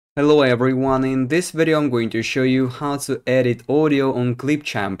Hello everyone, in this video I'm going to show you how to edit audio on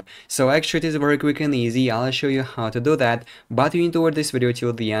ClipChamp. So actually it is very quick and easy. I'll show you how to do that, but you need to watch this video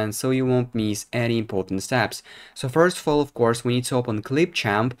till the end so you won't miss any important steps. So first of all, of course, we need to open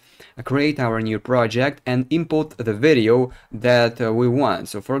ClipChamp, create our new project and input the video that we want.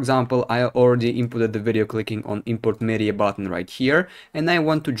 So for example, I already inputted the video clicking on import media button right here, and I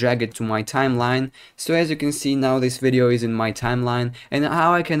want to drag it to my timeline. So as you can see now, this video is in my timeline, and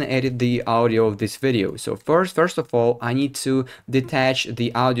how I can edit the audio of this video. So first of all, I need to detach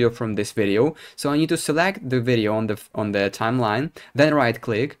the audio from this video. So I need to select the video on the timeline, then right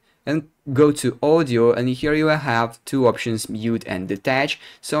click and go to audio, and here you have two options, mute and detach.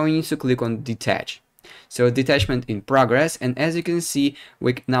 So I need to click on detach. So detachment in progress, and as you can see,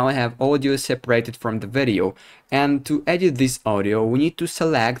 we now have audio separated from the video. And to edit this audio, we need to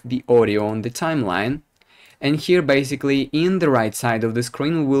select the audio on the timeline. And here basically in the right side of the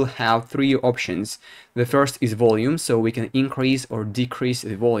screen we will have three options. The first is volume, so we can increase or decrease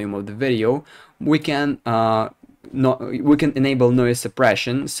the volume of the video. We can enable noise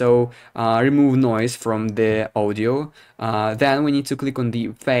suppression, so remove noise from the audio. Then we need to click on the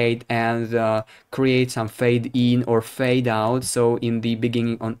fade and create some fade in or fade out, so in the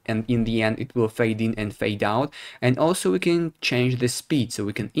beginning and in the end it will fade in and fade out. And also we can change the speed, so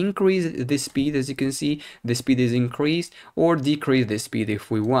we can increase the speed. As you can see, the speed is increased, or decrease the speed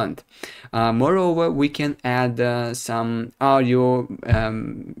if we want. Moreover, we can add some audio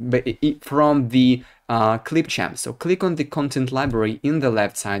from the ClipChamp. So click on the content library in the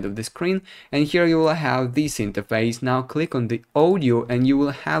left side of the screen, and here you will have this interface. Now click on the audio and you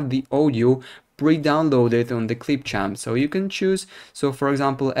will have the audio pre-downloaded on the ClipChamp. So you can choose, so for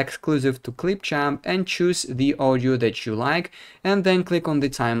example, exclusive to ClipChamp, and choose the audio that you like, and then click on the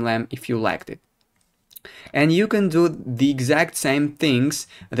timeline if you liked it. And you can do the exact same things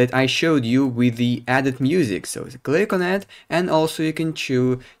that I showed you with the added music. So click on it, and also you can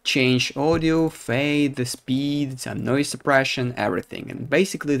change audio, fade, the speed, some noise suppression, everything. And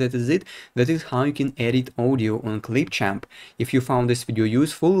basically that is it. That is how you can edit audio on ClipChamp. If you found this video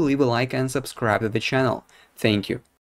useful, leave a like and subscribe to the channel. Thank you.